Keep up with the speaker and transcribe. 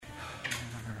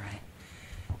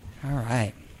All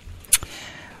right.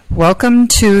 Welcome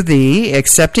to the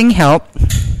Accepting Help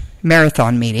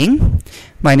Marathon meeting.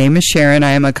 My name is Sharon.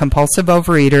 I am a compulsive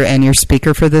overeater and your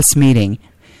speaker for this meeting.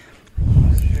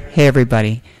 Hey,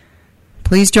 everybody.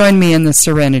 Please join me in the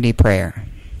Serenity Prayer.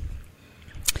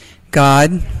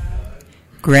 God,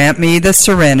 grant me the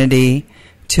serenity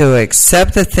to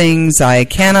accept the things I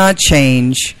cannot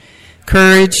change,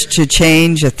 courage to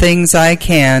change the things I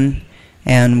can,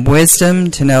 and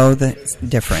wisdom to know the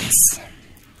difference.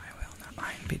 I will not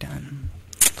mine be done.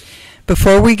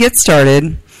 Before we get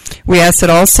started, we ask that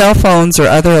all cell phones or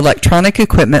other electronic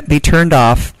equipment be turned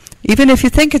off. Even if you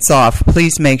think it's off,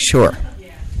 please make sure.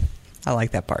 I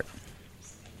like that part.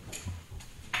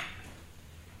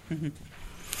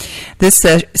 This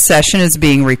session is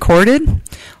being recorded.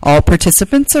 All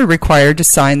participants are required to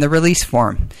sign the release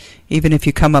form, even if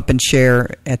you come up and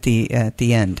share at the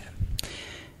end.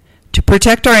 To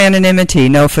protect our anonymity,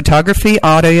 no photography,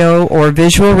 audio, or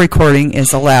visual recording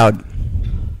is allowed.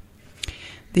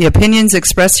 The opinions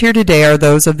expressed here today are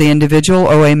those of the individual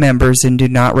OA members and do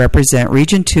not represent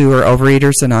Region 2 or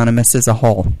Overeaters Anonymous as a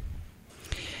whole.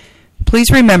 Please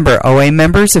remember, OA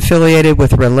members affiliated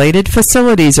with related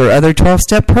facilities or other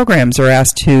 12-step programs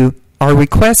are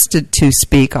requested to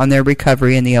speak on their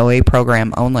recovery in the OA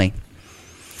program only.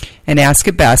 An Ask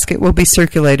It basket will be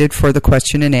circulated for the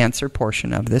question and answer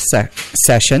portion of this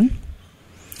session.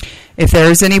 If there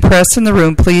is any press in the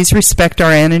room, please respect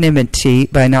our anonymity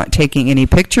by not taking any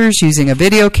pictures, using a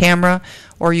video camera,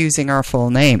 or using our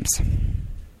full names.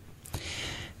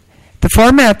 The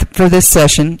format for this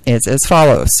session is as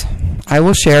follows. I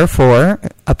will share for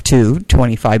up to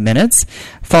 25 minutes,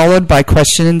 followed by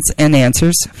questions and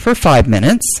answers for 5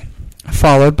 minutes,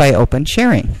 followed by open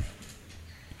sharing.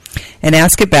 An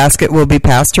Ask It basket will be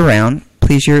passed around.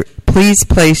 Please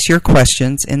place your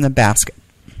questions in the basket.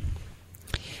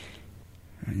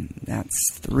 And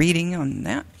that's the reading on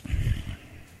that.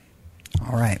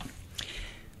 All right.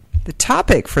 The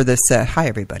topic for this hi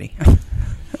everybody.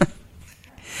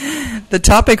 The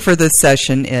topic for this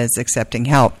session is accepting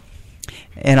help.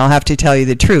 And I'll have to tell you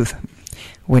the truth.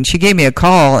 When she gave me a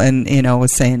call and,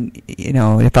 was saying,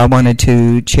 if I wanted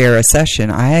to chair a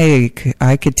session, I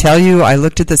could tell you, I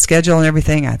looked at the schedule and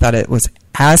everything, I thought it was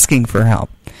asking for help.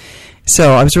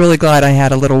 So I was really glad I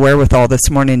had a little wherewithal this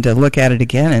morning to look at it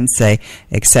again and say,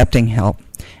 accepting help.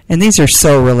 And these are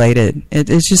so related. It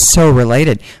is just so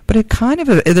related. But it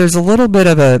there's a little bit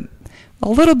of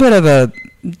a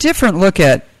different look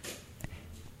at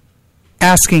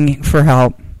asking for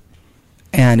help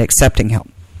and accepting help.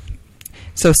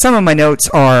 So some of my notes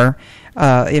are,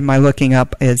 in my looking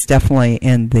up, is definitely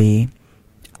in the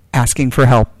asking for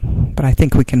help. But I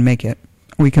think we can make it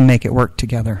work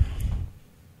together.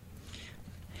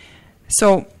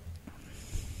 So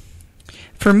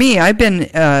for me, I've been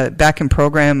back in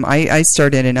program. I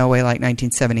started in OA like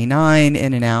 1979,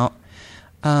 in and out,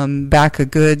 back a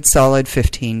good solid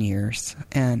 15 years.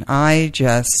 And I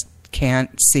just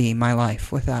can't see my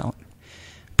life without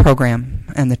program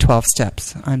and the 12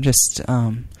 steps. I'm just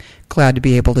glad to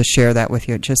be able to share that with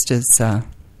you. It just is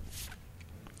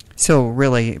so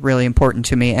really, really important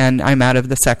to me. And I'm out of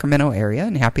the Sacramento area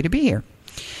and happy to be here.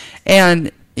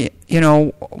 And,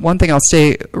 one thing I'll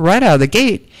say right out of the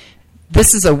gate,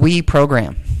 this is a we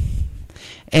program.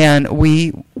 And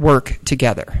we work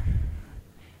together.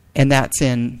 And that's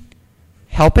in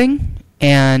helping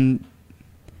and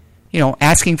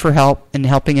asking for help and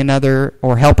helping another,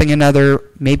 or helping another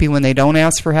maybe when they don't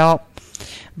ask for help.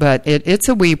 But it's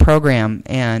a we program,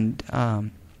 and I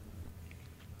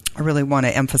really want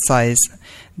to emphasize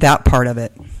that part of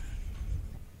it.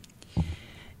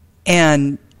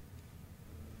 And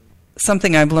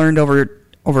something I've learned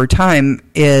over time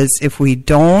is if we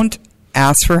don't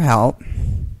ask for help,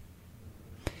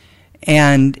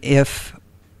 and if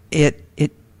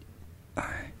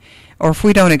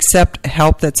we don't accept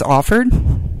help that's offered,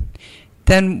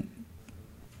 then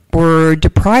we're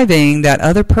depriving that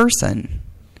other person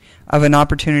of an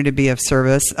opportunity to be of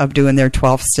service, of doing their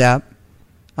 12th step,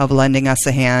 of lending us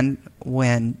a hand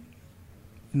when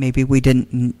maybe we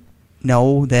didn't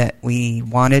know that we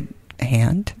wanted a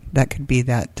hand. That could be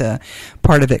that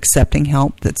part of accepting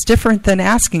help that's different than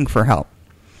asking for help.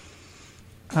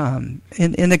 In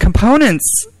the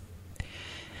components,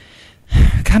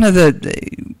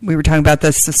 we were talking about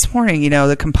this morning,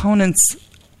 the components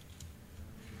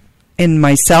in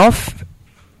myself,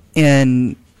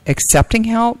 in accepting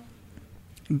help,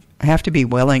 I have to be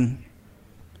willing,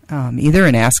 either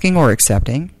in asking or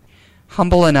accepting,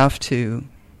 humble enough to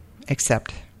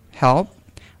accept help,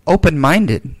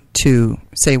 open-minded to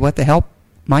say what the help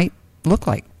might look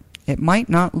like. It might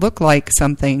not look like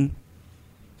something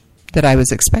that I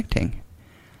was expecting.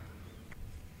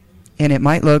 And it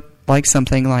might look like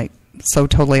something like so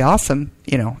totally awesome.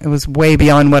 It was way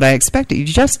beyond what I expected. You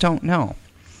just don't know.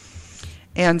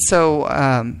 And so,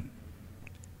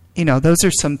 those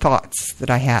are some thoughts that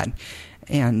I had.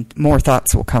 And more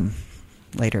thoughts will come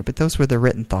later, but those were the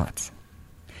written thoughts.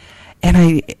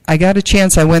 And I got a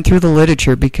chance, I went through the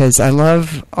literature because I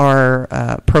love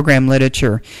our program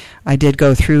literature. I did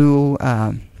go through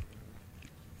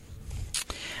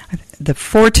the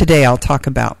For Today I'm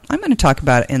going to talk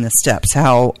about it in the steps,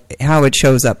 how it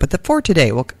shows up. But the For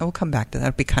Today, we'll come back to that.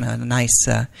 It'll be kind of a nice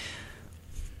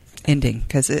ending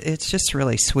because it's just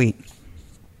really sweet.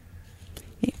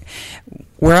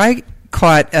 Where I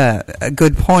caught a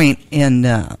good point in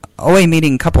OA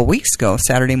meeting a couple weeks ago,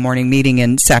 Saturday morning meeting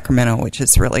in Sacramento, which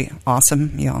is really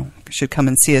awesome. You should come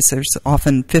and see us. There's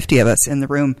often 50 of us in the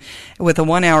room. With a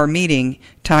 1-hour meeting,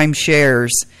 time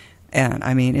shares, and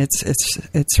I mean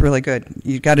it's really good.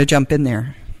 You've got to jump in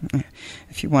there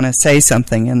if you want to say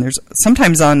something. And there's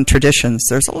sometimes on traditions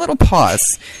there's a little pause.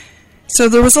 So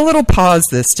there was a little pause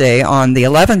this day on the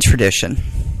 11th tradition.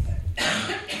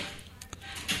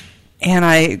 And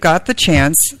I got the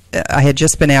chance, I had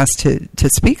just been asked to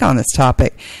speak on this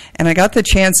topic, and I got the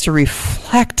chance to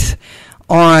reflect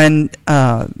on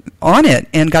it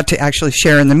and got to actually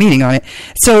share in the meeting on it.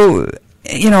 So,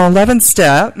 11th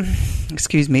step,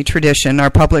 tradition, our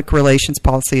public relations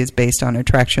policy is based on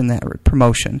attraction, that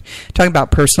promotion. Talking about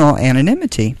personal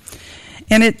anonymity.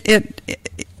 And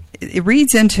it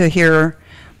reads into here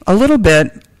a little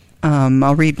bit,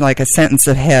 I'll read like a sentence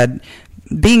ahead,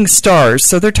 being stars.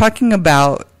 So they're talking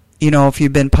about, if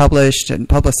you've been published and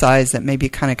publicized, that maybe you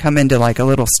kind of come into like a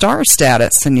little star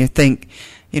status and you think,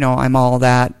 I'm all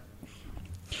that.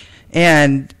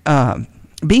 And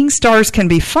being stars can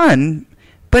be fun,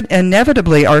 but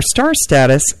inevitably our star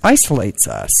status isolates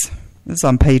us. This is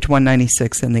on page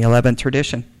 196 in the 11th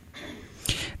tradition.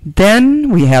 Then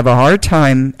we have a hard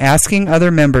time asking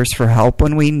other members for help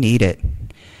when we need it.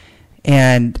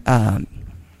 And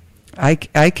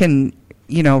I can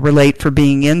relate for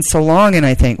being in so long, and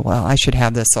I think, well, I should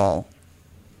have this all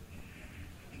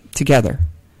together.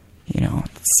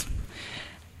 It's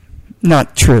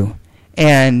not true.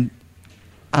 And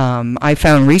I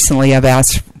found recently I've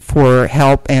asked for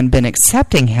help and been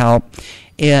accepting help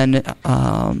in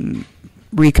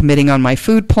recommitting on my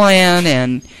food plan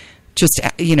and just,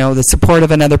 the support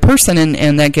of another person,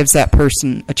 and that gives that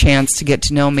person a chance to get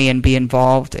to know me and be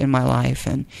involved in my life,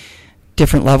 and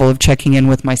different level of checking in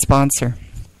with my sponsor.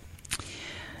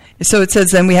 So it says,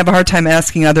 then we have a hard time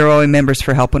asking other OA members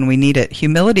for help when we need it.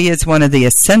 Humility is one of the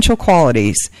essential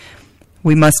qualities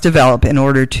we must develop in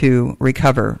order to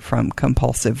recover from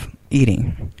compulsive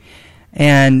eating.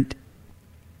 And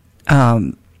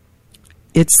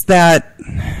it's that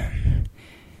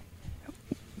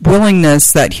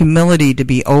willingness, that humility to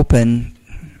be open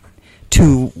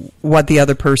to what the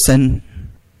other person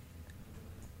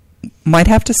might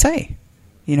have to say.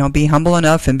 Be humble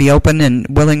enough and be open and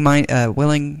willing-minded.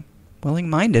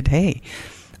 Hey,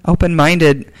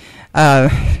 open-minded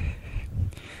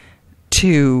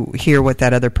to hear what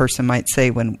that other person might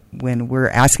say when we're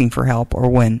asking for help, or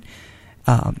when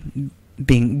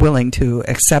being willing to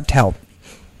accept help.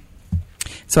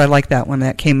 So I like that one.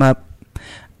 That came up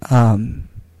on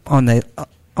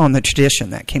the tradition.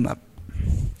 That came up,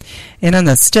 and on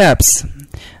the steps,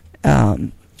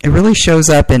 it really shows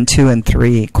up in 2 and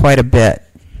 3 quite a bit.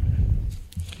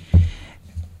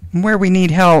 Where we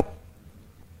need help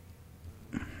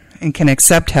and can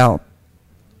accept help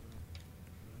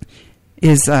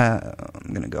is, I'm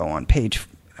going to go on page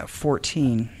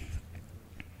 14.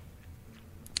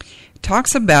 It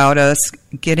talks about us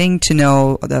getting to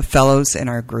know the fellows in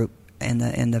our group and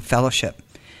in the fellowship.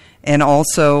 And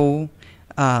also,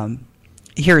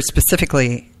 here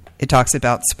specifically, it talks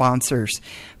about sponsors.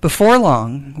 Before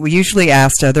long, we usually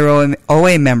asked other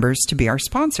OA members to be our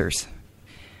sponsors.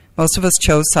 Most of us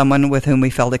chose someone with whom we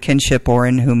felt a kinship or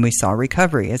in whom we saw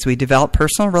recovery. As we developed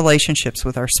personal relationships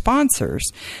with our sponsors,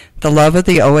 the love of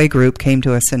the OA group came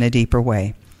to us in a deeper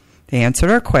way. They answered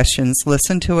our questions,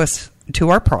 listened to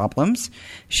our problems,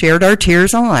 shared our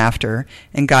tears and laughter,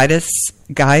 and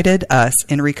guided us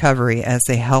in recovery as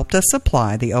they helped us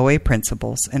apply the OA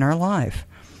principles in our life.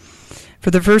 For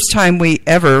the first time we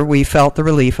felt the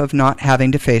relief of not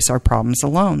having to face our problems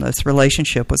alone. This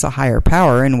relationship was a higher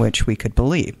power in which we could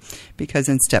believe. Because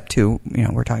in step 2,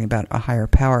 we're talking about a higher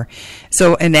power.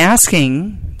 So in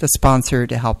asking the sponsor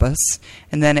to help us,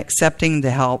 and then accepting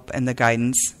the help and the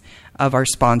guidance of our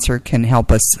sponsor can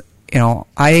help us.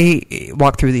 I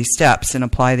walk through these steps and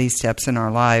apply these steps in our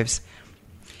lives.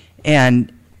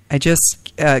 And I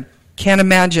just can't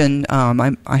imagine.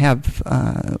 I have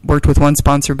worked with one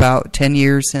sponsor about 10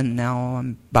 years, and now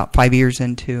I'm about 5 years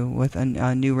into with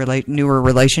a newer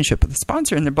relationship with the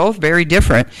sponsor, and they're both very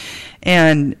different.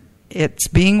 And it's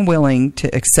being willing to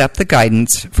accept the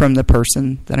guidance from the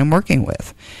person that I'm working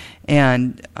with,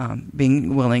 and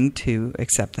being willing to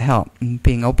accept the help, and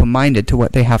being open-minded to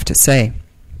what they have to say.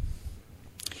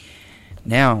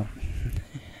 Now,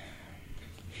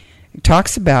 it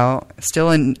talks about,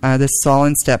 still in this is all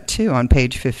in step 2 on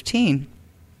page 15,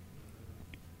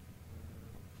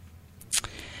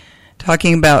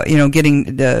 talking about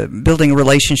building a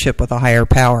relationship with a higher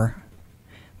power.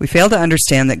 We fail to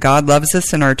understand that God loves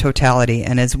us in our totality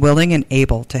and is willing and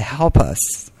able to help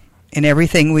us in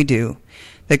everything we do,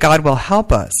 that God will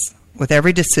help us with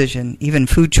every decision, even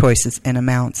food choices and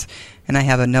amounts. And I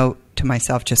have a note to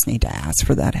myself, just need to ask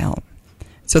for that help.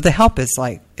 So the help is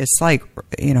right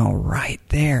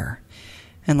there.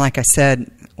 And like I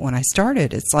said when I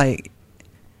started, it's like,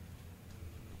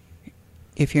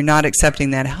 if you're not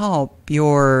accepting that help,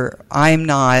 I'm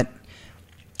not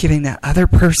giving that other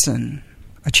person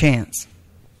a chance,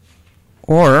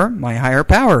 or my higher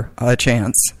power a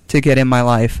chance to get in my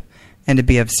life and to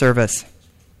be of service.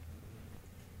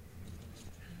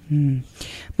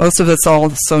 Most of us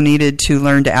also needed to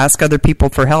learn to ask other people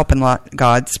for help and let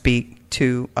God speak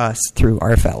to us through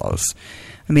our fellows.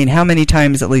 I mean, how many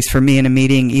times, at least for me in a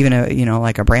meeting, even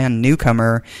like a brand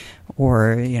newcomer,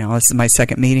 or this is my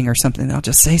second meeting or something, they'll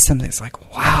just say something. It's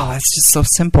like, wow, that's just so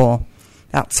simple.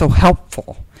 That's so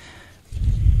helpful.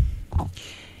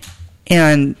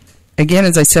 And again,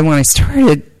 as I said when I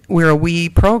started, we're a we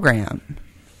program.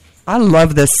 I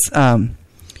love this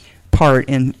part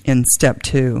in step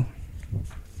 2.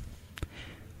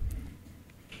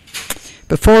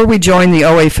 Before we joined the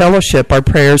OA fellowship, our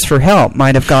prayers for help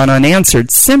might have gone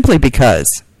unanswered simply because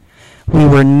we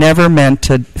were never meant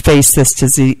to face this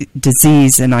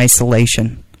disease in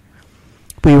isolation.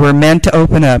 We were meant to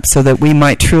open up so that we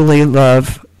might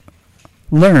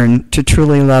learn to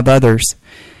truly love others.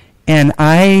 And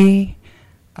I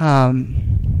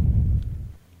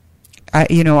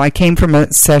came from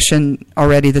a session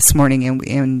already this morning,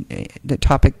 and the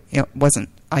topic wasn't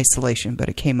isolation, but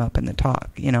it came up in the talk,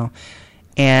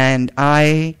 And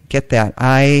I get that.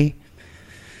 I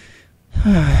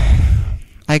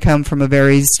come from a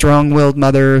very strong-willed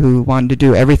mother who wanted to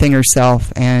do everything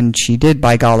herself, and she did,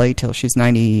 by golly, till she's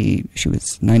 90. She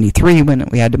was 93 when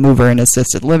we had to move her in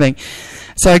assisted living.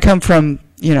 So I come from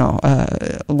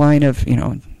a line of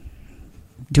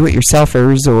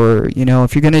do-it-yourselfers, or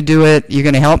if you're going to do it, you're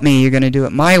going to help me. You're going to do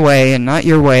it my way and not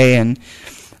your way, and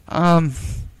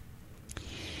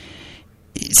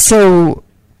so.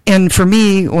 And for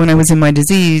me, when I was in my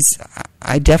disease,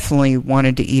 I definitely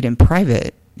wanted to eat in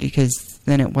private, because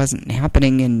then it wasn't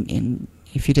happening, and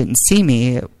if you didn't see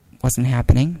me, it wasn't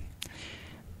happening.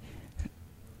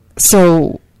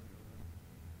 So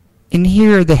in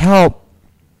here, the help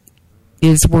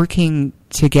is working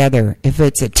together. If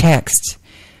it's a text,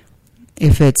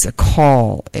 if it's a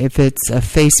call, if it's a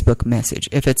Facebook message,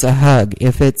 if it's a hug,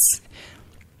 if it's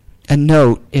a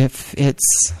note, if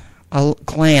it's a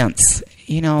glance,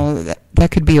 that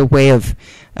could be a way of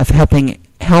helping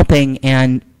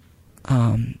and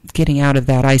getting out of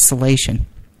that isolation.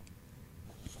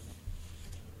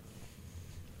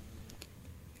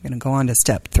 I'm going to go on to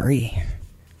step 3.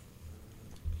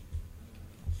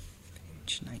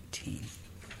 Page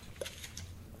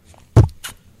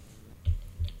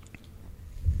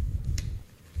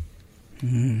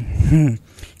 19.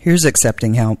 Here's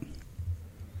accepting help.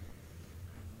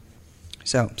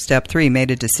 So, step 3, made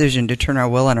a decision to turn our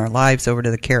will and our lives over to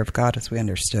the care of God as we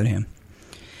understood Him.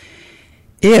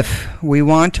 If we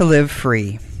want to live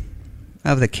free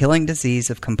of the killing disease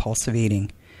of compulsive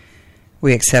eating,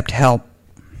 we accept help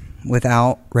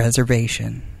without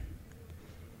reservation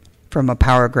from a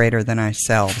power greater than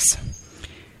ourselves.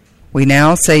 We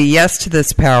now say yes to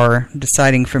this power,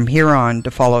 deciding from here on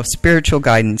to follow spiritual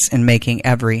guidance in making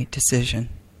every decision.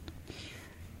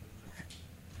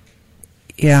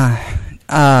 Yeah.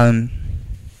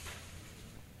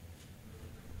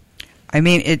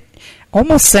 It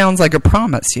almost sounds like a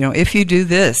promise. If you do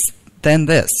this, then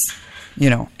this.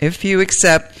 If you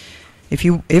accept, if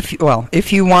you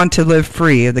want to live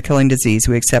free of the killing disease,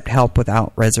 we accept help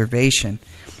without reservation.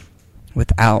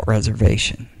 Without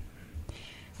reservation.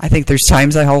 I think there's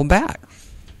times I hold back.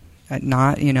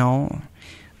 Not,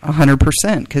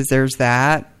 100%, because there's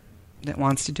that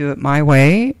wants to do it my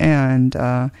way, and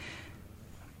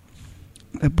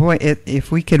boy,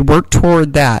 if we could work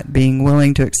toward that, being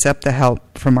willing to accept the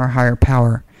help from our higher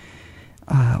power,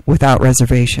 without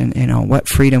reservation. What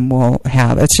freedom we'll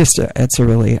have. It's a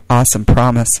really awesome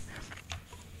promise.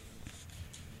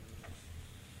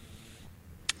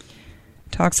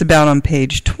 Talks about on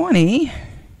page 20,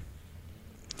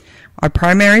 our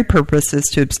primary purpose is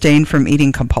to abstain from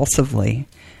eating compulsively.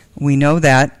 We know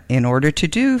that in order to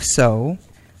do so,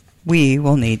 we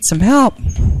will need some help.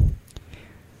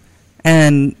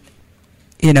 And,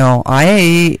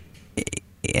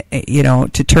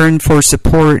 to turn for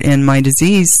support in my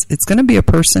disease, it's going to be a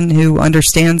person who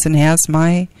understands and has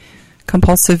my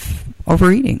compulsive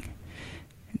overeating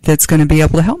that's going to be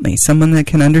able to help me. Someone that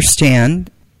can understand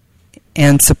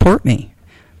and support me.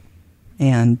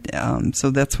 And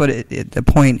so that's what the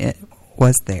point it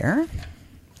was there.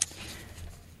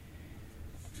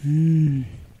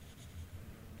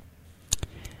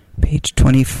 Page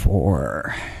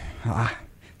 24.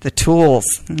 The tools.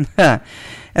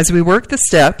 As we work the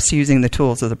steps using the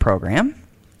tools of the program,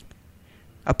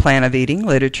 a plan of eating,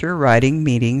 literature, writing,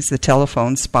 meetings, the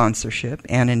telephone, sponsorship,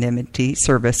 anonymity,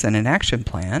 service, and an action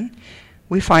plan,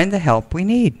 we find the help we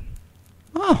need.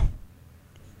 I'll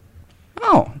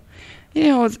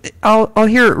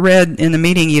hear it read in the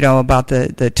meeting, about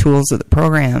the tools of the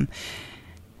program,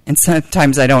 and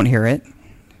sometimes I don't hear it,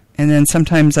 and then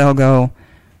sometimes I'll go,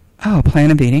 plan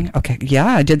of eating. Okay, yeah,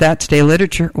 I did that today.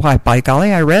 Literature. Why, by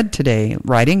golly, I read today.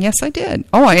 Writing. Yes, I did.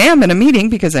 I am in a meeting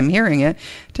because I'm hearing it.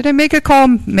 Did I make a call?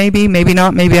 Maybe, maybe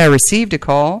not. Maybe I received a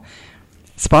call.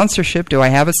 Sponsorship. Do I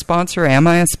have a sponsor? Am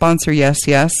I a sponsor? Yes,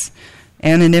 yes.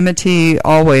 Anonymity.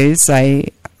 Always.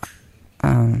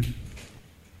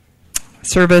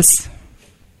 Service.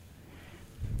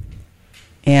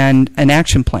 And an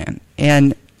action plan.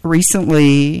 And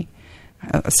recently,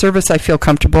 service, I feel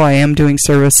comfortable. I am doing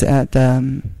service at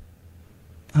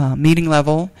meeting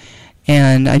level,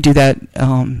 and I do that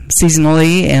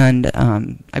seasonally, and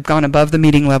I've gone above the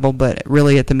meeting level, but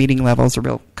really at the meeting level is a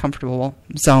real comfortable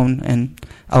zone, and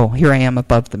here I am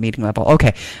above the meeting level.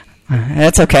 Okay,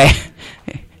 that's okay.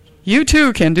 You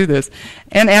too can do this.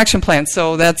 And action plan.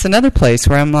 So that's another place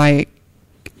where I'm like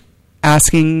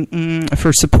asking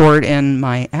for support in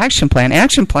my action plan.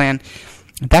 Action plan,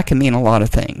 that can mean a lot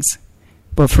of things.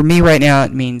 But for me right now,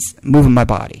 it means moving my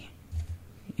body,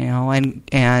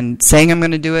 and saying I'm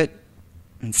going to do it,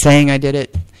 and saying I did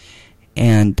it,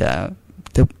 and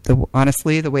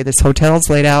honestly, the way this hotel's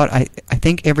laid out, I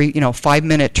think every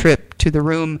 5-minute trip to the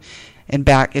room and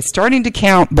back is starting to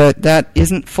count, but that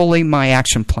isn't fully my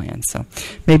action plan. So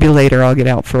maybe later I'll get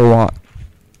out for a walk.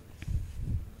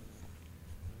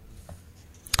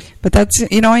 But that's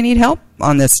I need help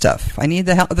on this stuff. I need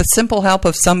the simple help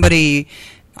of somebody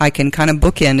I can kind of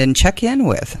bookend and check in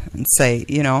with and say,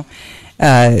 it's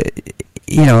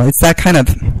that kind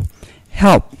of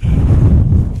help.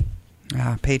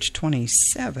 Page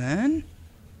 27.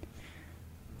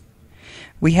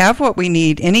 We have what we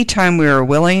need anytime we are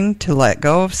willing to let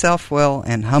go of self-will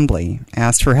and humbly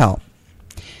ask for help.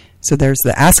 So there's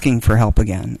the asking for help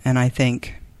again. And I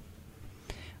think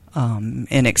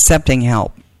in accepting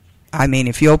help,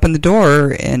 if you open the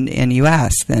door and you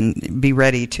ask, then be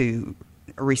ready to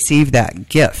receive that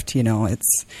gift.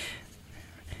 It's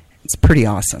pretty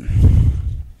awesome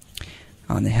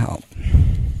on the help.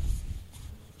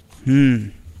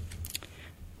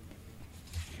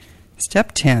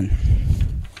 Step 10.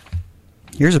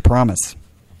 Here's a promise.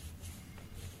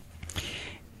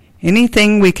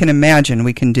 Anything we can imagine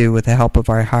we can do with the help of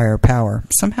our higher power.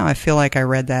 Somehow I feel like I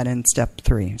read that in step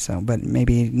 3, but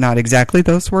maybe not exactly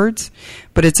those words,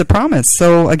 but it's a promise.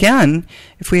 So again,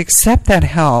 if we accept that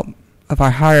help of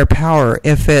our higher power,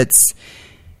 if it's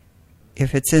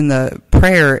in the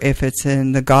prayer, if it's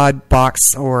in the God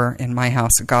box, or in my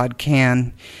house, God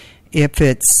can, if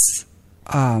it's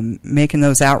making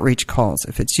those outreach calls,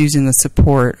 if it's using the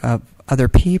support of other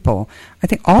people, I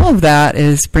think all of that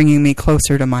is bringing me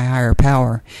closer to my higher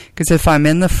power. Because if I'm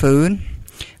in the food,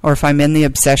 or if I'm in the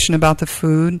obsession about the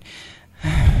food,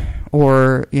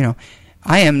 or,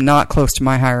 I am not close to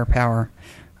my higher power.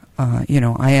 I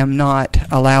am not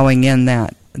allowing in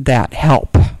that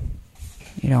help.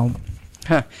 I'm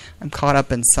caught up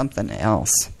in something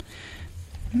else.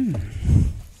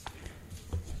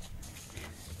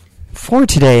 For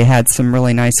today had some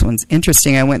really nice ones.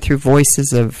 Interesting, I went through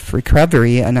Voices of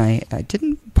Recovery, and I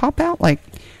didn't pop out like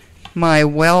my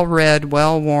well-read,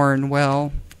 well-worn,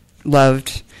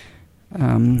 well-loved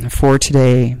for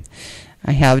today.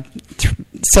 I have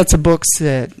sets of books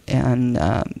so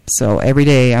every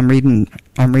day I'm reading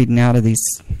out of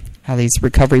these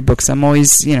recovery books. I'm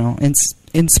always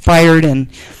inspired and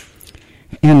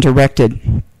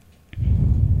directed.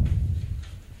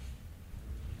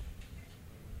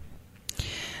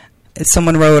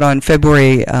 someone wrote on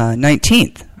February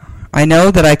 19th, I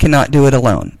know that I cannot do it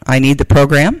alone. I need the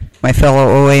program, my fellow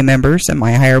OA members, and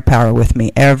my higher power with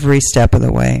me every step of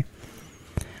the way.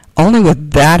 Only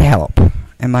with that help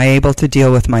am I able to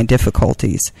deal with my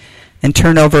difficulties and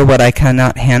turn over what I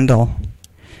cannot handle.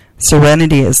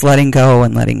 Serenity is letting go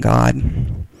and letting God.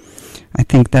 I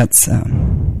think that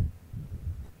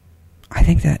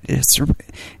it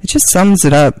just sums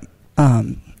it up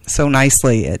so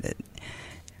nicely.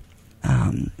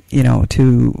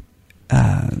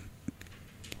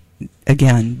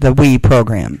 Again, the we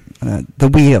program, the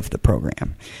we of the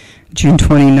program, June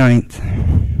 29th.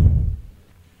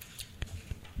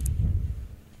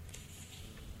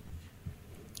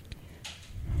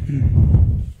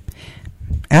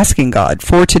 Asking God,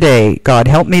 for today, God,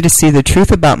 help me to see the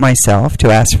truth about myself, to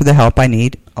ask for the help I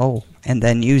need, and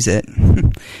then use it.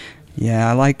 Yeah,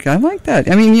 I like that.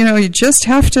 I mean, you just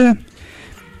have to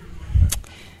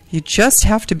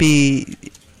be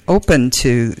open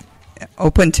to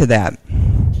that.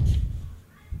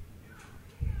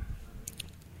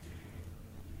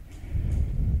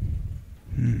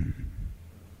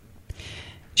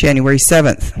 January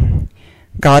 7th.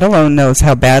 God alone knows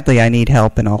how badly I need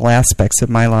help in all aspects of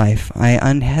my life. I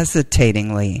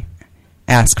unhesitatingly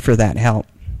ask for that help.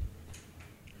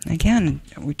 Again,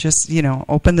 we just,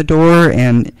 open the door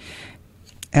and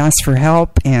ask for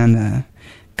help, and a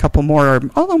couple more, a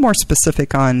little more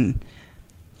specific on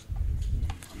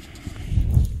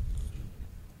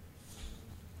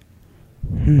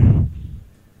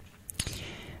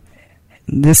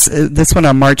this one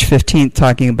on March 15th,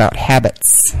 talking about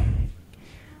habits.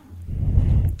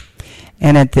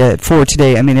 And for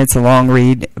today, it's a long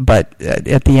read, but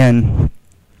at the end,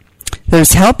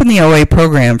 there's help in the OA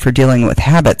program for dealing with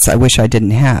habits I wish I didn't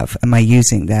have. Am I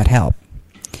using that help?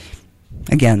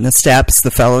 Again, the steps, the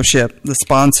fellowship, the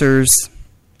sponsors,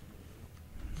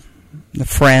 the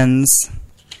friends.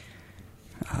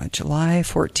 July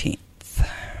 14th.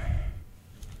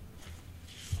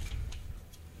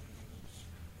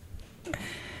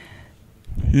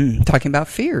 Talking about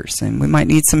fears, and we might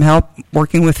need some help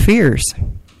working with fears.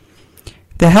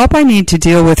 The help I need to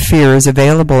deal with fear is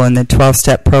available in the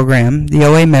 12-step program, the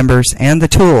OA members, and the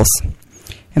tools.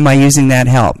 Am I using that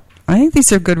help? I think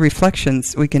these are good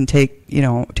reflections we can take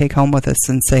home with us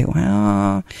and say,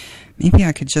 well, maybe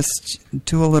I could just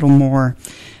do a little more.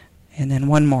 And then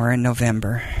one more in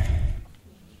November,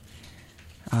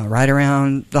 right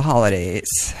around the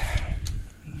holidays.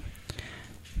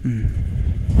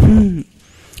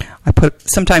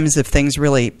 Sometimes if things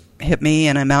really hit me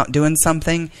and I'm out doing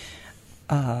something,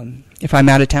 if I'm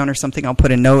out of town or something, I'll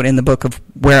put a note in the book of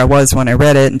where I was when I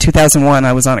read it. In 2001,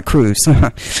 I was on a cruise.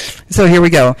 So here we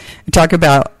go. Talk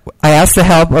about, I ask the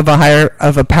help of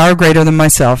a power greater than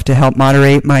myself to help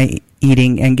moderate my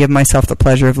eating and give myself the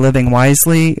pleasure of living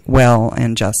wisely, well,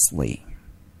 and justly.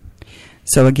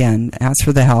 So again, ask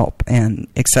for the help and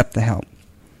accept the help.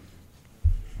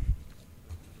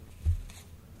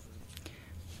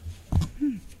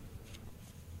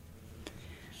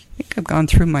 I think I've gone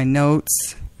through my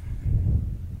notes.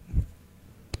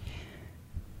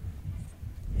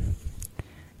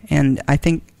 And I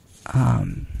think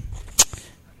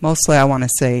mostly I want to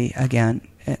say, again,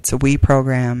 it's a we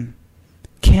program.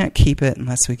 Can't keep it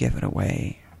unless we give it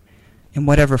away, in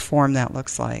whatever form that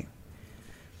looks like.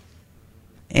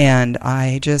 And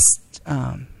I just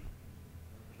want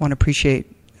to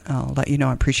appreciate, let you know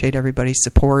I appreciate everybody's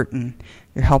support, and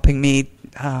you're helping me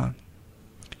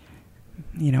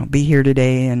be here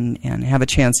today and have a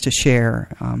chance to share.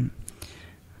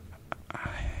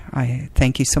 I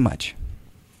thank you so much.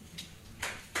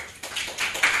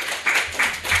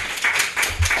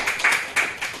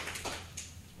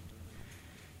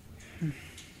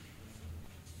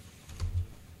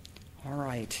 All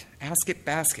right, Ask It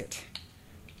Basket.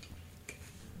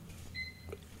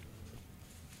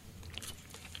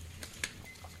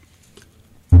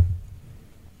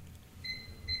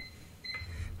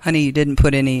 Honey, you didn't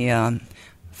put any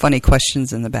funny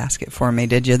questions in the basket for me,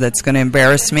 did you? That's going to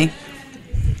embarrass me?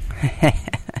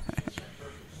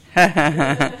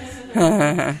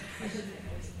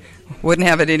 Wouldn't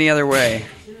have it any other way.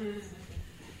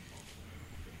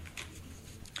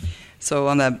 So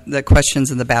on the questions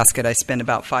in the basket, I spend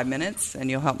about 5 minutes, and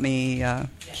you'll help me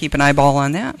keep an eyeball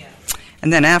on that.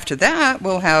 And then after that,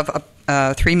 we'll have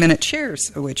 3-minute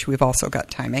shares, which we've also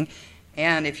got timing.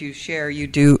 And if you share, you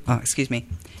do,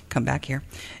 come back here.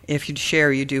 If you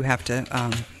share, you do have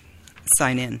to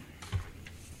sign in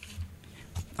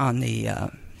on the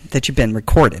that you've been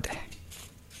recorded.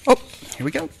 Oh, here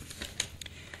we go.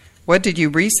 What did you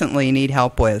recently need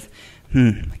help with?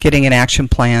 Getting an action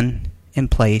plan, in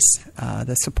place,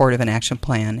 the support of an action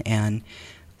plan, and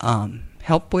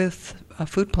help with a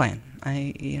food plan.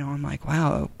 I'm like,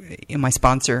 wow. And my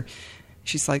sponsor,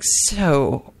 she's like,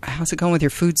 so how's it going with your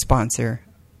food sponsor?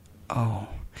 Oh.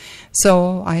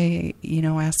 So I,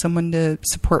 asked someone to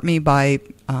support me by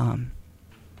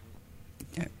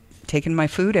taking my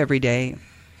food every day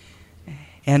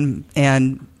and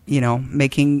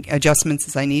making adjustments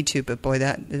as I need to. But boy,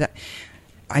 that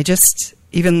I just,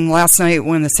 even last night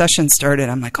when the session started,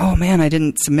 I'm like, oh man, I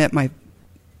didn't submit my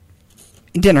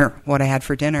dinner, what I had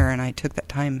for dinner, and I took that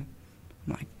time,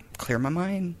 I'm like, clear my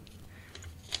mind.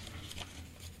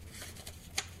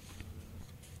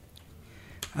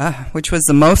 Which was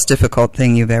the most difficult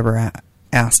thing you've ever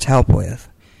asked help with?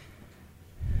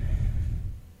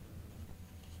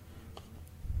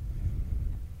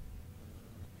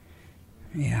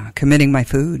 Yeah, committing my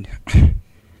food.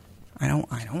 I don't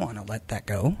want to let that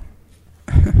go.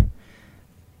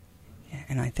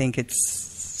 And I think it's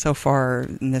so far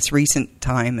in this recent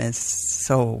time is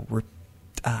so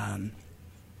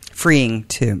freeing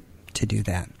to do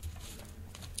that.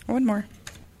 One more.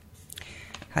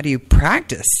 How do you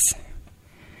practice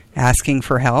asking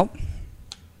for help?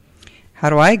 How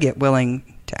do I get willing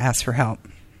to ask for help?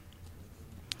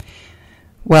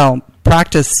 Well,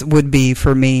 practice would be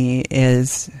for me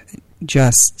is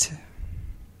just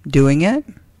doing it,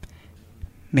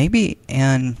 maybe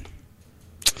asking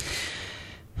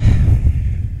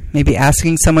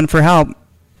someone for help,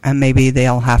 and maybe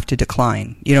they'll have to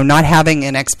decline. Not having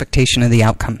an expectation of the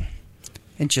outcome.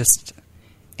 And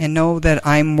know that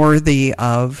I'm worthy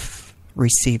of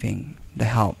receiving the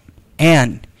help.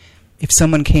 And if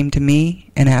someone came to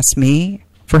me and asked me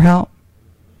for help,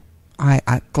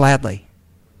 I gladly.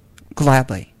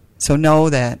 So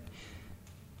know that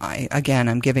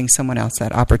I'm giving someone else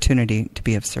that opportunity to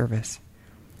be of service.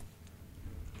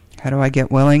 How do I get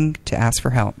willing to ask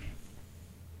for help?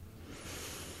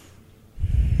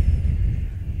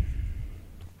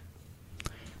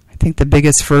 I think the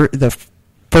biggest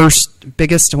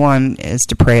biggest one is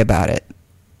to pray about it.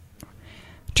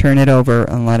 Turn it over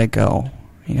and let it go.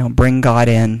 Bring God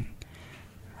in.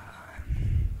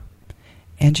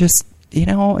 And just,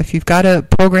 if you've got a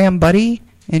program buddy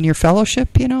in your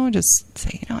fellowship, just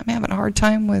say, I'm having a hard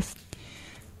time with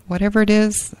whatever it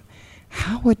is.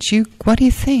 What do you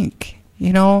think?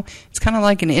 It's kind of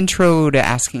like an intro to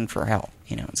asking for help.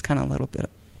 It's kind of a little bit,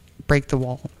 break the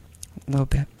wall a little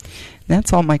bit.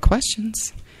 That's all my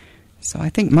questions. So I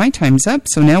think my time's up.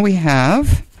 So now we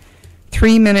have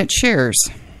 3-minute shares.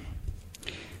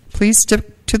 Please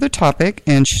stick to the topic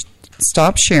and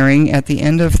stop sharing at the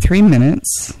end of 3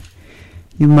 minutes.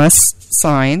 You must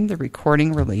sign the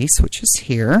recording release, which is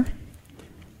here.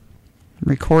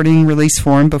 Recording release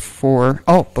form before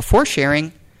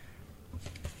sharing.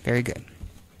 Very good.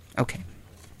 Okay.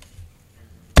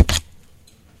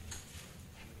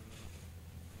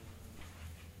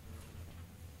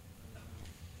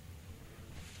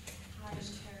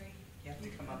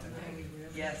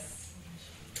 Yes.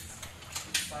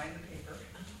 Sign the paper.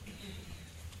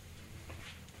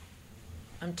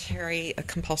 I'm Terry, a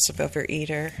compulsive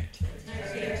overeater,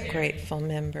 grateful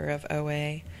member of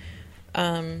OA.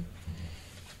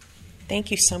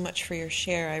 Thank you so much for your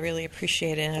share. I really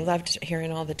appreciate it, and I loved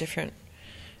hearing all the different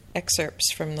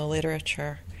excerpts from the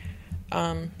literature.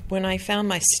 When I found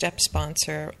my step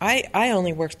sponsor, I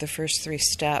only worked the first 3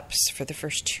 steps for the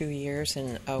first 2 years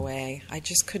in OA. I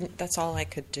just couldn't, that's all I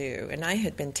could do. And I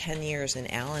had been 10 years in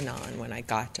Al-Anon when I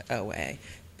got to OA,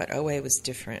 but OA was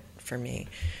different for me.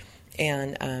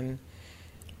 And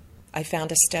I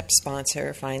found a step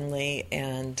sponsor finally,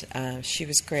 and she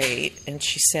was great. And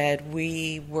she said,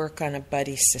 we work on a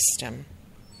buddy system.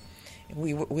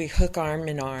 We hook arm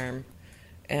in arm,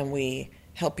 and we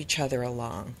help each other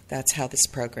along. That's how this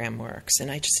program works. And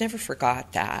I just never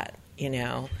forgot that,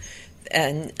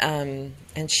 And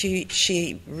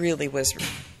she really was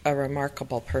a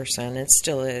remarkable person, and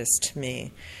still is to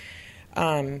me.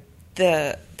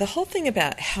 The whole thing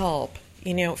about help,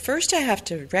 first I have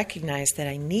to recognize that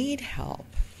I need help.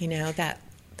 That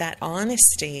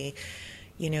honesty.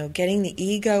 Getting the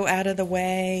ego out of the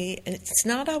way. And it's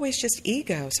not always just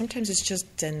ego. Sometimes it's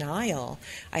just denial.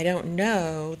 I don't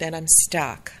know that I'm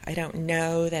stuck. I don't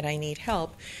know that I need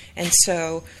help. And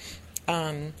so,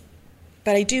 but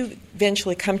I do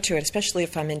eventually come to it, especially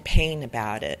if I'm in pain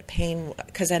about it. Pain,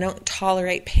 because I don't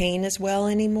tolerate pain as well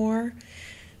anymore,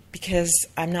 because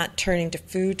I'm not turning to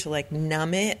food to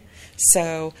numb it.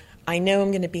 So I know I'm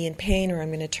going to be in pain, or I'm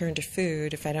going to turn to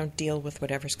food if I don't deal with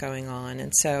whatever's going on.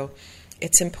 And so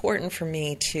it's important for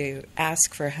me to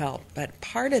ask for help. But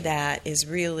part of that is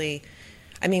really,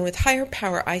 with higher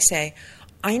power, I say,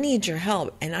 I need your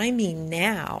help, and I mean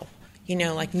now,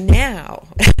 like now,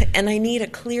 and I need a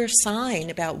clear sign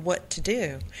about what to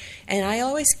do. And I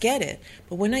always get it,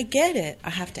 but when I get it, I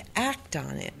have to act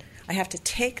on it. I have to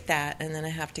take that, and then I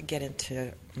have to get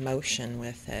into motion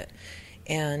with it.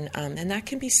 And that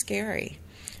can be scary.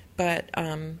 But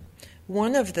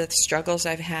one of the struggles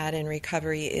I've had in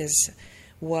recovery is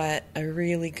what a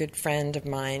really good friend of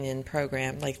mine in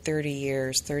program, like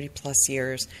 30 plus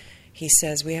years, he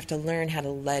says we have to learn how to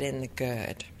let in the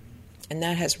good. And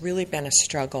that has really been a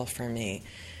struggle for me.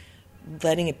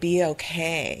 Letting it be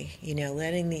okay,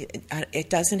 it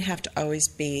doesn't have to always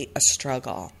be a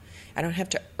struggle. I don't have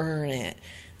to earn it.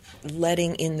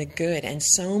 Letting in the good, and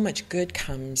so much good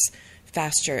comes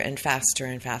faster and faster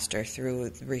and faster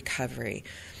through recovery.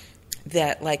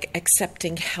 That like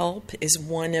accepting help is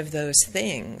one of those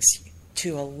things,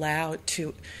 to allow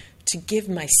to give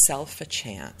myself a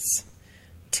chance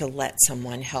to let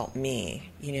someone help me,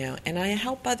 and I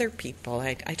help other people.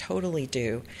 I totally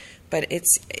do, but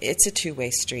it's a two-way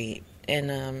street.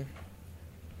 And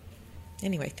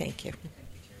anyway, thank you.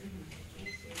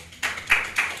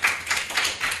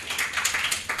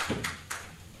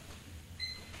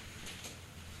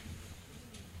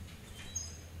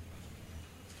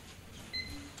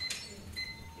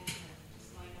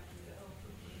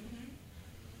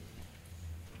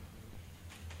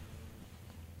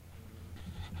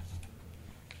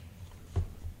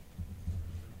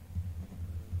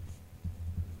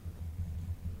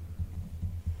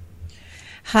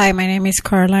 Hi, my name is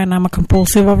Carla, and I'm a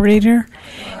compulsive overeater,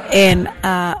 and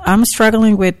I'm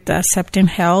struggling with accepting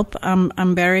help.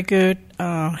 I'm very good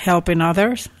helping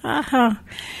others. I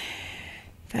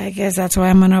guess that's why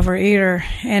I'm an overeater,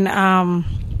 and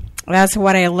that's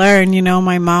what I learned.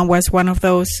 My mom was one of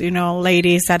those,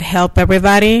 ladies that help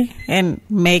everybody and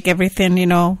make everything,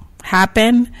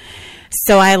 happen.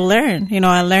 So I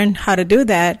learned how to do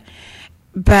that.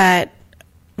 But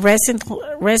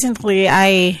recently,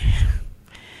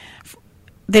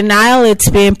 denial, it's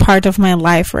been part of my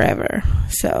life forever.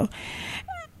 So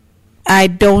I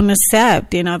don't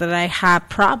accept, that I have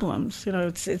problems.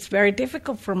 It's very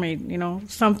difficult for me.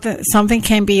 Something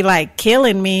can be like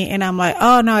killing me, and I'm like,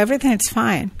 oh no, everything's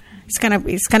fine. It's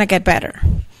gonna get better.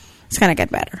 It's gonna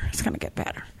get better. It's gonna get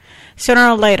better. Sooner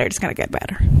or later, it's gonna get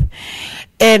better.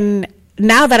 And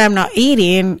now that I'm not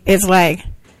eating, it's like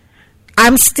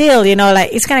I'm still,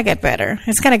 it's going to get better.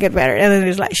 It's going to get better. And then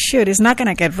it's like, shoot, it's not going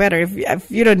to get better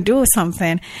if you don't do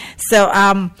something. So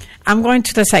I'm going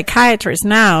to the psychiatrist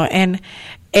now. And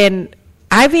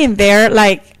I've been there,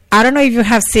 like, I don't know if you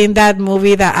have seen that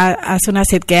movie, that As Soon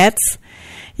As It Gets.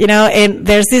 And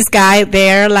there's this guy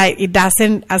there, like, he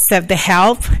doesn't accept the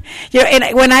help.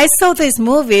 And when I saw these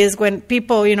movies, when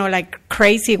people, like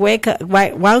crazy wacos,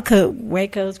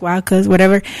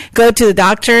 whatever, go to the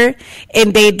doctor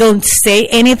and they don't say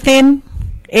anything.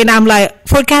 And I'm like,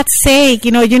 for God's sake,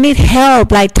 you need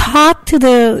help. Like, talk to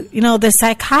the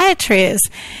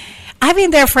psychiatrist. I've been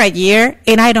there for a year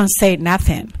and I don't say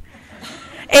nothing.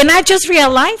 And I just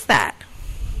realized that.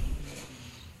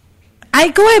 I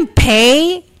go and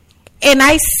pay, and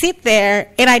I sit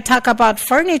there and I talk about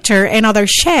furniture and other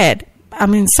shit. I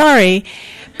mean, sorry,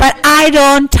 but I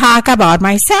don't talk about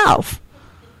myself.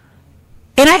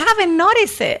 And I haven't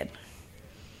noticed it.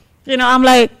 I'm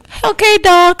like, okay,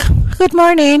 doc, good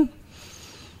morning.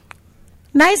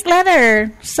 Nice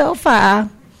leather sofa.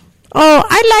 Oh,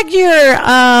 I like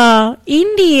your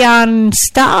Indian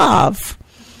stuff.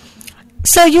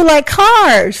 So you like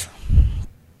cars.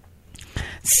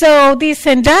 So this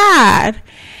and that.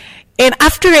 And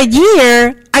after a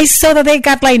year, I saw that they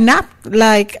got like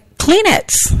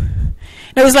Kleenex. And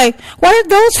I was like, what are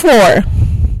those for?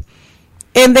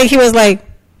 And then he was like,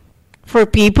 for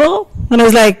people? And I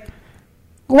was like,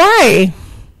 why?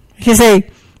 He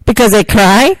said, because they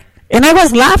cry. And I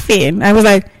was laughing. I was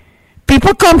like,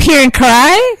 people come here and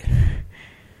cry?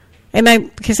 And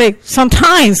then he said,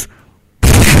 sometimes.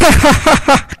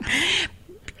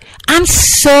 I'm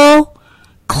so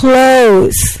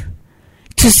close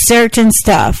to certain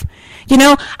stuff.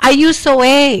 I use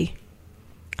OA.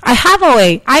 I have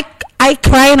OA. I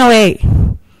cry in OA.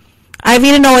 I've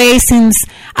been in OA since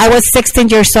I was 16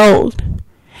 years old.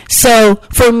 So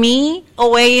for me,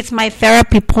 OA is my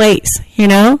therapy place,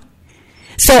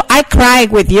 So I cry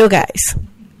with you guys.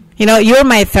 You're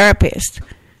my therapist.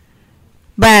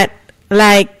 But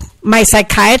like my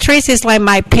psychiatrist is like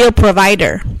my pill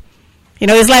provider.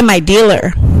 It's like my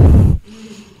dealer.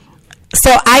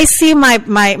 So I see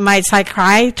my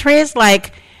psychiatrist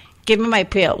like, give me my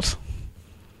pills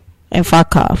and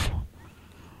fuck off.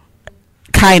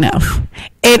 Kind of.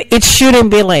 It shouldn't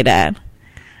be like that.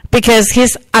 because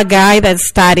he's a guy that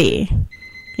study.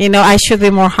 You know, I should be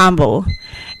more humble.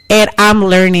 And I'm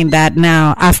learning that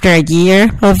now after a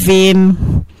year of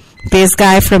being this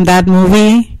guy from that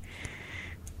movie.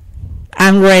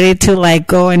 I'm ready to like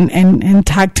go and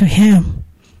talk to him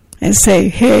and say,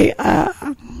 hey,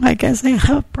 I guess I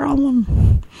have a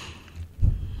problem.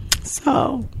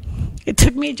 So it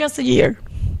took me just a year.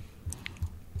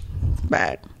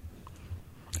 But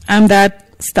I'm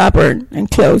that stubborn and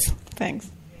close.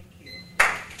 Thanks.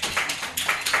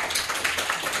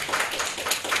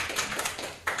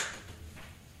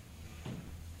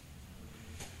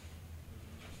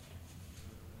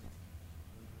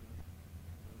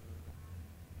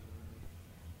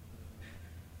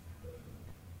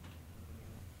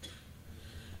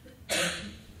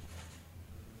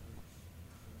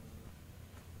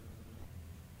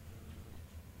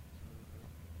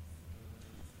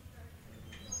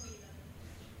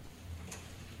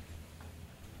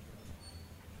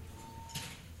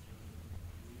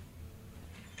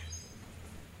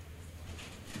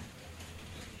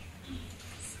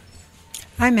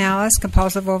 I'm Alice,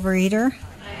 compulsive overeater.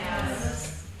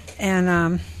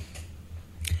 And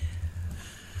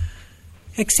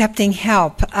accepting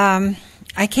help. I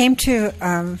came to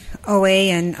OA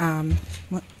in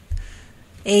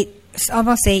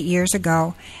almost 8 years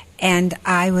ago, and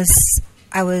I was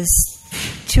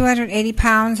 280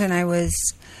 pounds, and I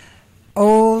was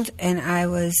old, and I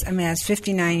was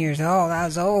 59 years old. I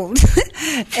was old,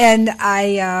 and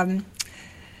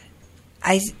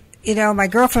my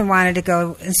girlfriend wanted to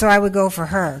go, and so I would go for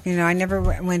her. I never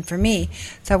went for me.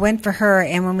 So I went for her,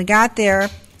 and when we got there,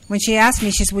 when she asked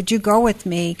me, she said, would you go with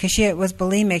me? Because she was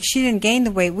bulimic. She didn't gain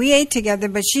the weight. We ate together,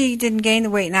 but she didn't gain the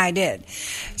weight, and I did.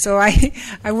 So I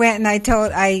went, and I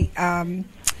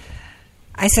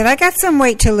said, I got some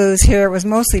weight to lose here. It was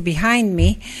mostly behind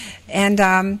me. And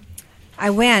I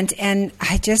went, and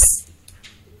I just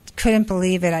couldn't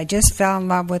believe it. I just fell in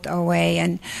love with OA,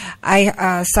 and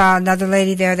I saw another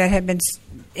lady there that had been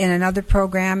in another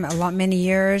program many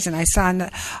years, and I saw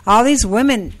all these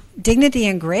women, dignity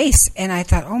and grace, and I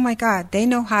thought, oh my God, they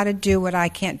know how to do what I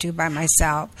can't do by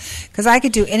myself, because I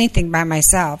could do anything by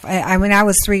myself. When I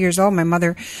was 3 years old, my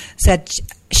mother said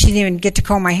she didn't even get to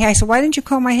comb my hair. I said, why didn't you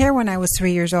comb my hair when I was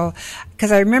 3 years old?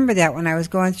 Because I remember that when I was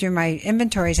going through my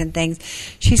inventories and things.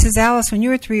 She says, Alice, when you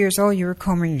were 3 years old, you were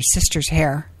combing your sister's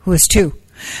hair, who was 2.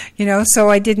 So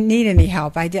I didn't need any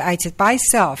help. I did by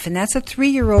self, and that's a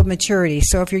 3-year-old maturity.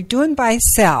 So if you're doing by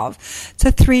self, it's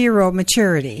a 3-year-old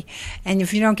maturity. And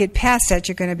if you don't get past that,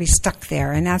 you're going to be stuck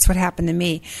there, and that's what happened to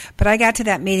me. But I got to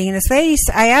that meeting, and this lady,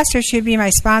 I asked her if she'd be my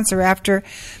sponsor after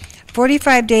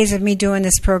 45 days of me doing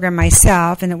this program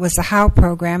myself, and it was the HOW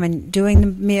program, and doing the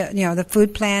meal, the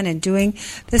food plan, and doing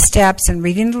the steps, and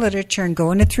reading the literature, and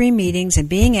going to 3 meetings, and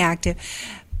being active.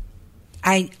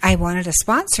 I wanted a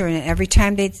sponsor, and every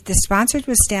time the sponsors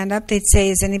would stand up, they'd say,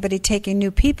 is anybody taking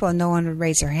new people? And no one would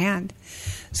raise their hand.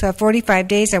 So at 45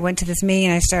 days, I went to this meeting,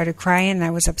 and I started crying, and I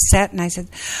was upset, and I said,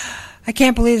 I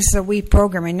can't believe this is a weak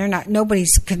program, and nobody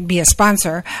can be a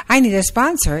sponsor. I need a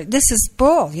sponsor. This is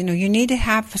bull. You need to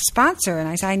have a sponsor. And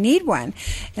I said, I need one.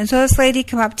 And so this lady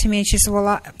came up to me, and she said,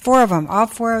 well, 4 of them, all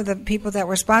 4 of the people that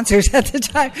were sponsors at the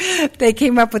time, they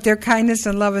came up with their kindness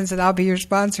and love and said, I'll be your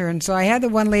sponsor. And so I had the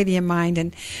one lady in mind,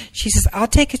 and she says, I'll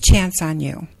take a chance on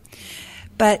you.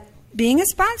 But being a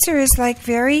sponsor is like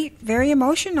very, very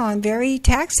emotional and very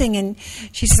taxing. And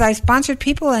she says, I sponsored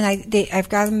people, and I've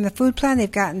got them the food plan.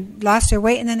 They've lost their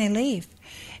weight, and then they leave.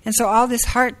 And so all this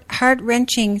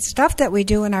heart-wrenching stuff that we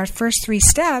do in our first 3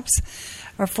 steps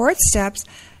or 4th steps,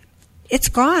 it's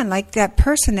gone. Like that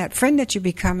person, that friend that you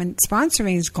become and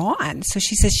sponsoring is gone. So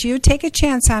she says she would take a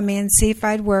chance on me and see if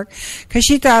I'd work, because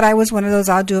she thought I was one of those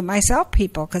I'll do it myself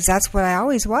people, because that's what I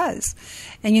always was.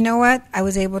 And you know what? I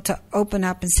was able to open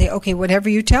up and say, okay, whatever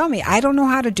you tell me, I don't know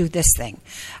how to do this thing.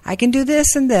 I can do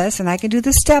this, and I can do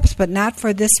the steps, but not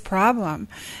for this problem.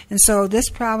 And so this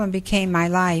problem became my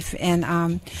life.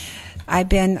 And I've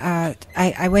been, I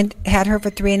had her for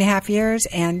 3.5 years,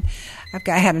 and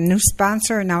I had a new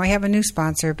sponsor, and now I have a new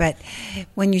sponsor. But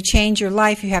when you change your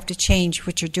life, you have to change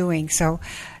what you're doing. So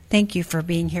thank you for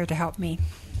being here to help me.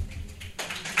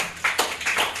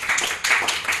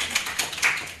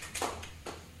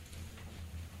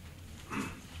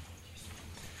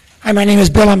 Hi, my name is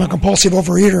Bill. I'm a compulsive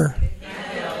overeater.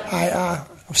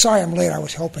 I'm sorry I'm late. I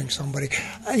was helping somebody.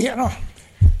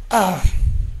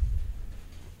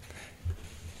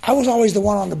 I was always the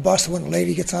one on the bus. When a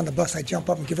lady gets on the bus, I jump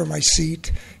up and give her my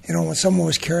seat. When someone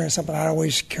was carrying something, I'd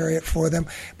always carry it for them.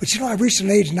 But, I've reached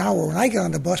an age now where when I get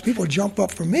on the bus, people jump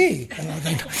up for me. And I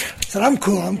think, said, I'm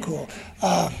cool.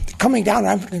 Coming down,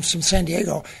 I'm from San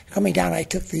Diego. Coming down, I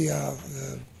took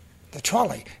the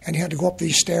trolley, and you had to go up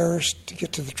these stairs to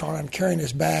get to the trolley. I'm carrying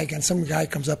this bag, and some guy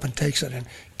comes up and takes it and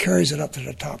carries it up to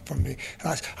the top for me. And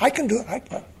I said, I can do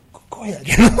it. Go ahead.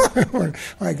 When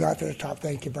I got to the top,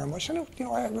 thank you very much. And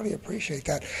I really appreciate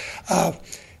that.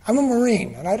 I'm a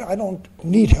Marine, and I don't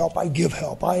need help. I give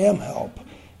help. I am help.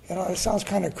 It sounds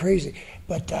kind of crazy,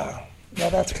 but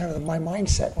that's kind of my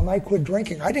mindset. When I quit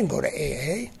drinking, I didn't go to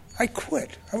AA. I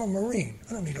quit. I'm a Marine.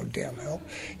 I don't need no damn help.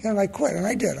 And I quit, and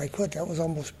I did. I quit. That was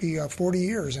almost 40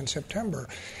 years in September.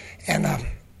 And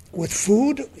with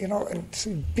food, and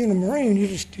see, being a Marine,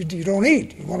 you don't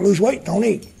eat. You want to lose weight, don't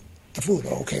eat. The food,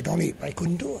 okay, don't eat. I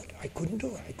couldn't do it.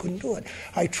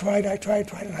 I tried,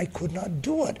 and I could not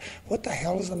do it. What the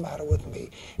hell is the matter with me?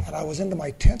 And I was into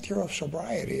my 10th year of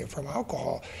sobriety from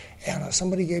alcohol, and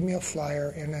somebody gave me a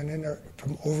flyer in there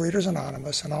from Overeaters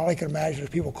Anonymous, and all I could imagine is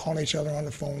people calling each other on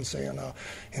the phone saying, I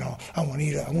want to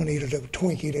eat a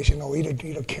Twinkie. They say, no, eat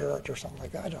a carrot or something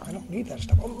like that. I don't need that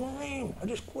stuff. I'm a Marine. I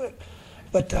just quit.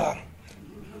 But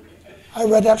I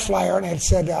read that flyer, and it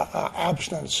said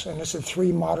abstinence, and it said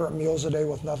 3 moderate meals a day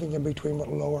with nothing in between but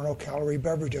low or no-calorie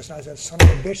beverages. And I said, son of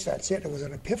a bitch, that's it. It was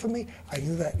an epiphany. I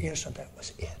knew that instant. That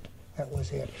was it. That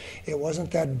was it. It wasn't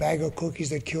that bag of cookies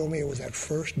that killed me. It was that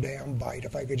first damn bite.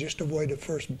 If I could just avoid the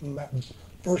first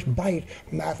bite,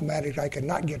 mathematically, I could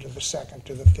not get to the second,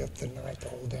 to the fifth, and the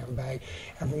whole damn bag.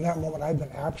 And from that moment, I've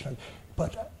been abstinent.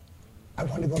 But I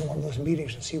wanted to go to one of those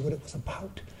meetings and see what it was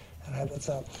about. And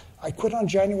I quit on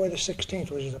January the 16th,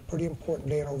 which is a pretty important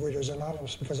day in Overeaters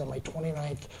Anonymous, because on my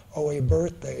 29th OA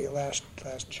birthday last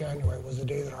January was the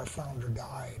day that our founder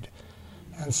died.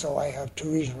 And so I have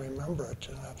 2 reasons to remember it.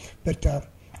 But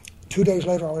 2 days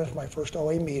later, I went to my first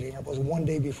OA meeting. It was 1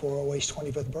 day before OA's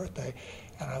 25th birthday.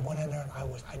 And I went in there, and I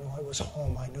knew I was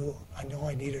home. I knew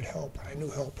I needed help, and I knew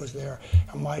help was there.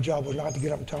 And my job was not to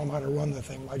get up and tell them how to run the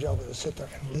thing. My job was to sit there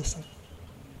and listen.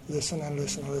 Listen, and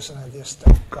just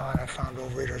thank God I found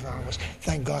Overeaters Anonymous.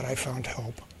 Thank God I found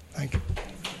help. Thank you.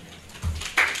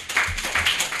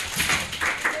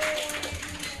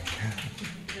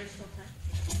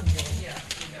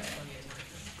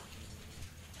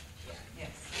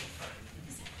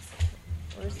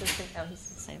 Where's this thing? Oh, he's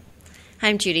the same.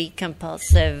 I'm Judy,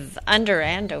 compulsive under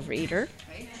and overeater.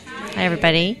 Hi,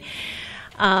 everybody.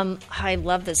 I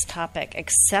love this topic,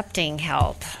 accepting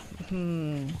help.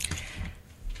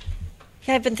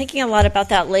 Yeah, I've been thinking a lot about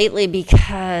that lately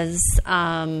because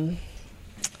I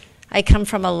come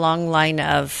from a long line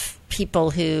of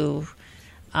people who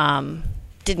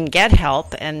didn't get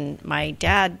help, and my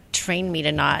dad trained me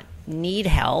to not need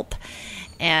help,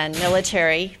 and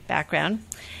military background,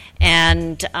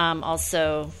 and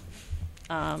also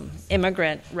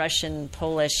immigrant, Russian,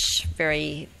 Polish,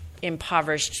 very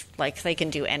impoverished, like they can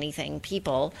do anything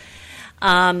people.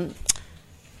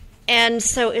 And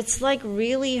so it's like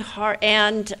really hard,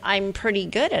 and I'm pretty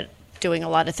good at doing a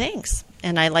lot of things,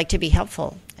 and I like to be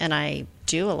helpful, and I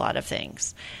do a lot of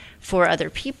things for other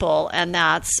people, and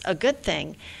that's a good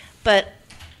thing. But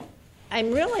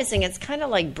I'm realizing it's kind of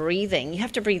like breathing. You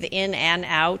have to breathe in and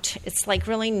out. It's like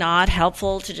really not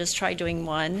helpful to just try doing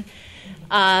one.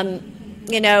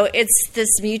 It's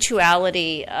this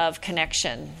mutuality of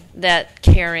connection, that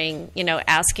caring,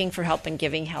 asking for help and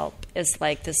giving help is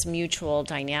like this mutual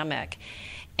dynamic.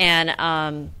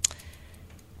 And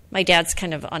my dad's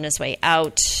kind of on his way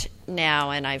out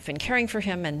now, and I've been caring for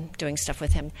him and doing stuff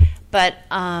with him. But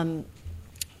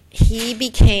he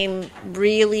became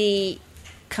really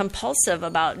compulsive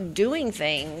about doing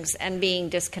things and being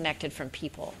disconnected from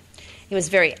people. He was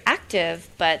very active,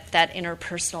 but that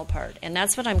interpersonal part. And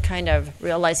that's what I'm kind of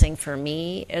realizing for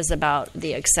me is about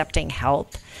the accepting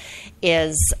help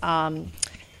is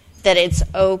that it's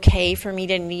okay for me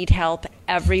to need help.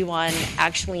 Everyone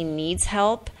actually needs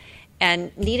help.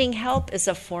 And needing help is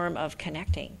a form of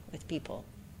connecting with people,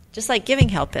 just like giving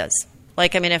help is.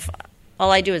 If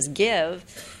all I do is give,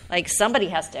 somebody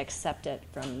has to accept it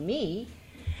from me.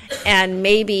 And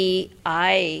maybe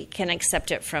I can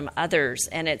accept it from others.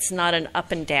 And it's not an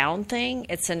up and down thing.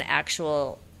 It's an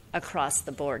actual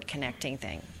across-the-board connecting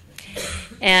thing.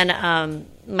 And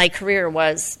my career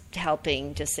was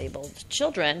helping disabled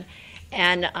children.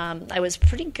 And I was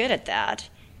pretty good at that.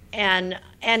 And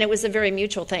it was a very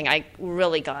mutual thing. I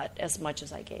really got as much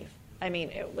as I gave.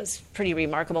 It was pretty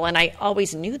remarkable. And I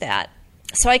always knew that.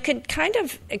 So I could kind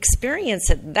of experience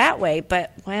it that way,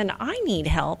 but when I need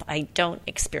help, I don't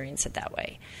experience it that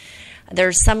way.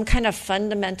 There's some kind of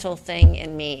fundamental thing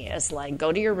in me as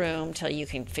go to your room till you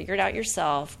can figure it out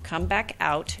yourself, come back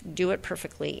out, do it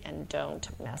perfectly, and don't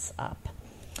mess up.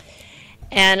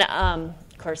 And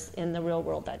course, in the real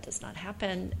world, that does not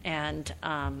happen. And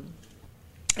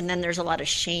then there's a lot of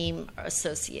shame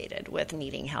associated with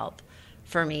needing help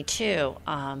for me, too.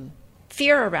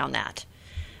 Fear around that.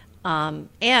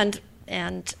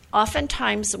 And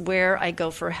oftentimes where I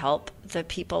go for help, the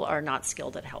people are not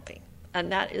skilled at helping.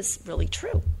 And that is really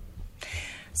true.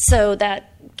 So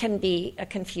that can be a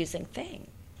confusing thing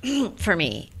for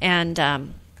me. And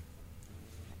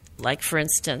like, for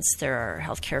instance, there are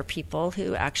healthcare people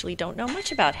who actually don't know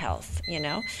much about health,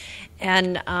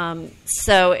 And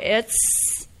so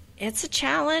it's a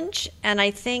challenge. And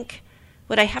I think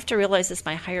what I have to realize is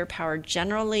my higher power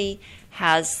generally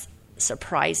has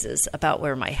surprises about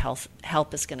where my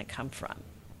help is going to come from.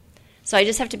 So I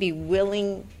just have to be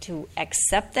willing to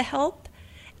accept the help,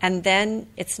 and then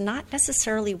it's not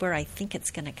necessarily where I think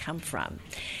it's going to come from.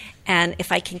 And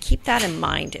if I can keep that in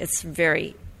mind,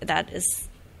 that is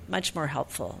much more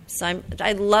helpful. So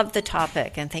I love the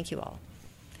topic, and thank you all.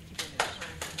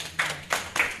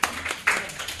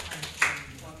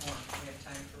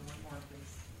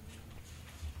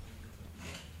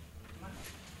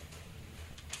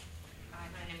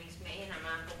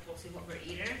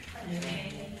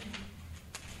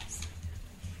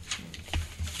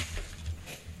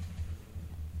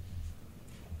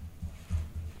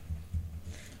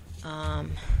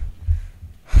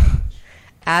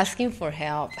 Asking for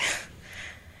help.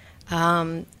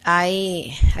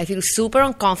 I feel super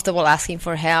uncomfortable asking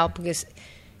for help because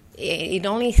it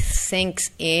only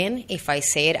sinks in if I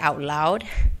say it out loud.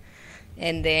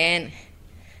 And then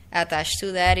attached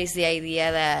to that is the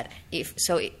idea that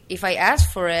if I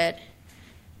ask for it,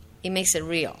 it makes it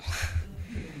real.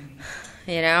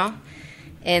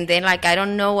 And then I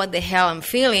don't know what the hell I'm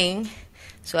feeling,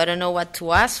 so I don't know what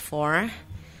to ask for.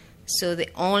 So the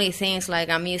only thing is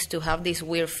I'm used to have this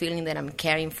weird feeling that I'm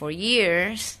carrying for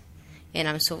years, and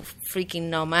I'm so freaking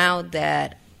numb out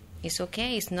that it's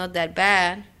okay, it's not that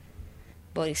bad,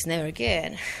 but it's never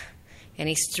good. And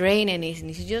it's draining, and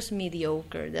it's just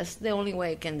mediocre. That's the only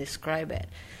way I can describe it.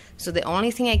 So the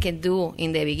only thing I can do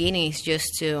in the beginning is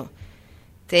just to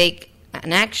take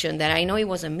an action that I know it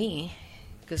wasn't me,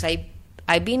 because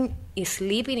I've been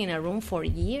sleeping in a room for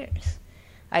years.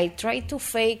 I try to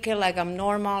fake it like I'm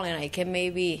normal, and I can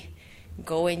maybe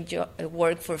go and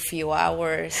work for a few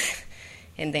hours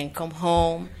and then come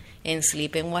home and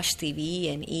sleep and watch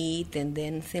TV and eat, and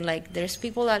then think there's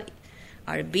people that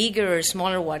are bigger or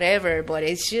smaller, whatever, but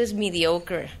it's just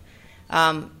mediocre.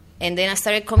 And then I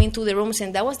started coming to the rooms,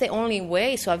 and that was the only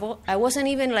way. So I wasn't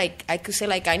even I could say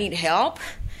I need help.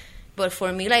 But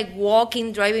for me,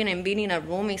 walking, driving, and being in a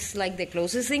room is the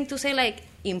closest thing to say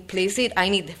implicit, I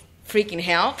need freaking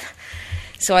help.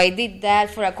 So I did that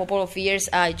for a couple of years.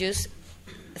 I just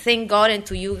thank God, and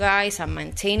to you guys, I'm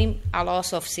maintaining a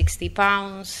loss of 60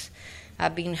 pounds.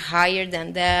 I've been higher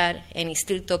than that, and he's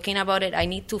still talking about it. I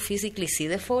need to physically see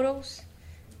the photos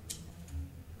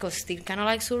because it's still kind of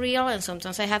surreal, and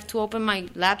sometimes I have to open my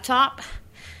laptop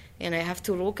and I have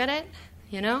to look at it,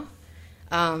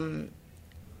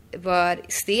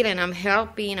 but still, and I'm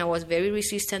helping. I was very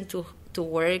resistant to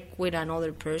work with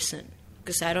another person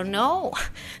because I don't know.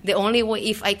 The only way,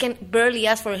 if I can barely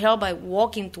ask for help by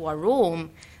walking to a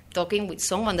room, talking with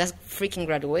someone, that's freaking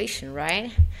graduation,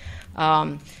 right?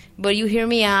 But you hear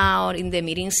me out. In the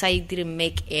meetings, I didn't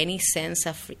make any sense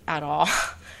at all.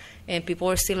 And people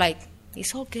were still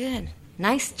it's all good.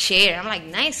 Nice chair.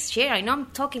 I'm nice chair. I know I'm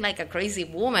talking like a crazy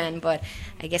woman, but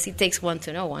I guess it takes one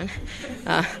to know one.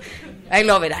 I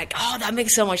love it. That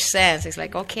makes so much sense. It's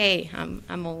okay, I'm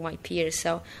among my peers.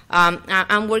 So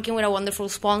I'm working with a wonderful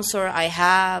sponsor. I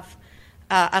have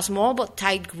a small but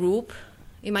tight group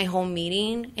in my home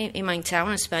meeting, in my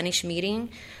town, a Spanish meeting.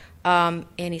 And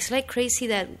it's crazy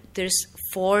that there's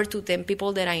 4 to 10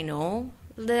 people that I know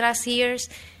the last years,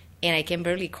 and I can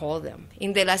barely call them.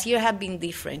 In the last year have been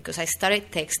different because I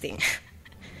started texting.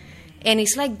 And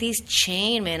it's this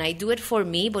chain, man. I do it for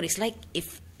me, but it's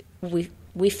if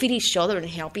we feed each other and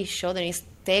help each other. It's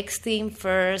texting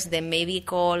first, then maybe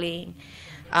calling.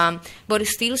 But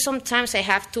still sometimes I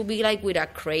have to be with a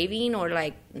craving or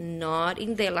not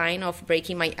in the line of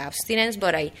breaking my abstinence,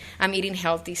 but I'm eating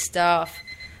healthy stuff.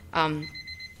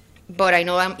 But I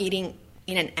know I'm eating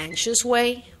in an anxious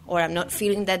way, or I'm not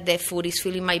feeling that the food is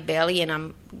filling my belly and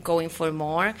I'm going for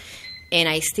more. And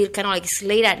I still kind of it's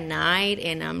late at night,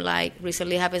 and I'm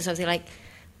recently happened something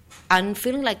I'm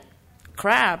feeling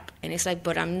crap, and it's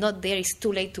but I'm not there. It's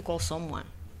too late to call someone.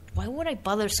 Why would I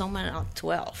bother someone at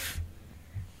 12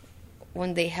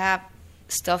 when they have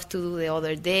stuff to do the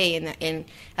other day? And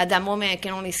at that moment, I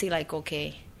can only see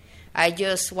okay, I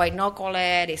just white knuckle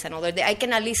it. It's another day. I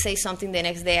can at least say something the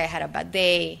next day. I had a bad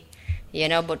day,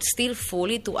 but still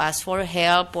fully to ask for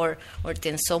help or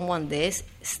tell someone this,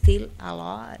 still a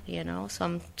lot, So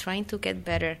I'm trying to get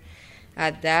better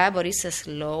at that, but it's a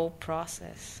slow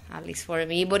process, at least for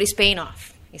me, but it's paying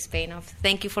off. It's paying off.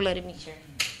 Thank you for letting me share.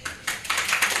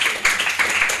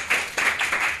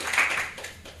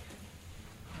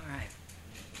 All right.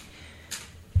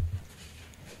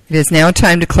 It is now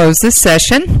time to close this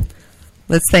session.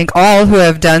 Let's thank all who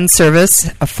have done service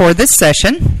for this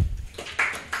session.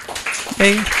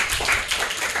 Okay.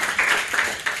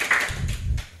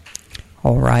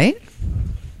 All right.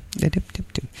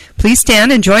 Please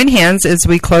stand and join hands as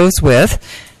we close with,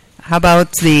 how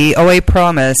about the OA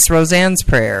Promise, Roseanne's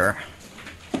Prayer,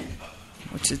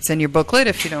 which it's in your booklet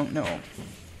if you don't know.